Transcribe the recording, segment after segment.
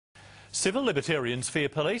Civil libertarians fear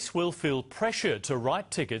police will feel pressure to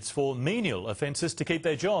write tickets for menial offences to keep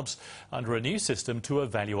their jobs under a new system to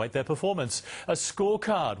evaluate their performance. A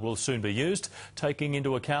scorecard will soon be used, taking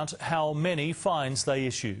into account how many fines they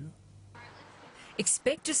issue.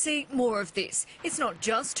 Expect to see more of this. It's not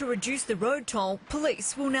just to reduce the road toll.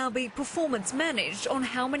 Police will now be performance managed on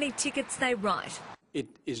how many tickets they write. It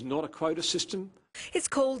is not a quota system. It's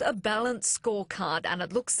called a balanced scorecard and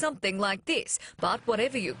it looks something like this. But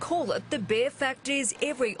whatever you call it, the bare fact is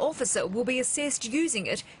every officer will be assessed using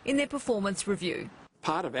it in their performance review.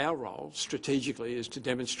 Part of our role strategically is to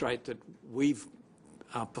demonstrate that we've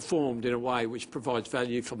performed in a way which provides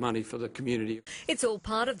value for money for the community. It's all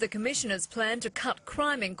part of the Commissioner's plan to cut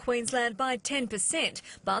crime in Queensland by 10%,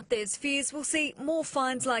 but there's fears we'll see more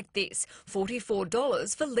fines like this,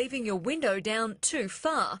 $44 for leaving your window down too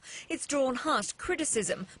far. It's drawn harsh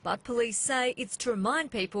criticism, but police say it's to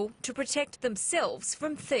remind people to protect themselves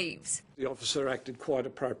from thieves. The officer acted quite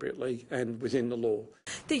appropriately and within the law.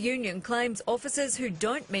 The union claims officers who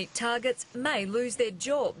don't meet targets may lose their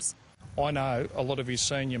jobs. I know a lot of his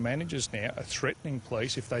senior managers now are threatening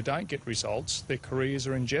police if they don't get results, their careers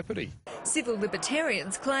are in jeopardy. Civil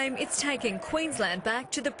libertarians claim it's taking Queensland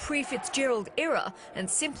back to the pre-Fitzgerald era and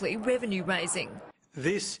simply revenue raising.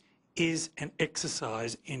 This is an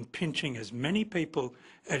exercise in pinching as many people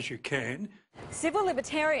as you can. Civil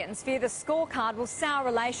libertarians fear the scorecard will sour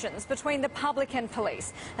relations between the public and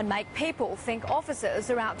police and make people think officers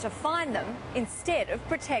are out to fine them instead of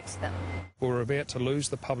protect them. We're about to lose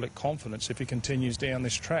the public confidence if he continues down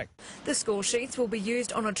this track. The score sheets will be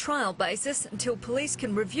used on a trial basis until police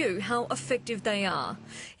can review how effective they are.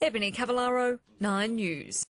 Ebony Cavallaro, 9 News.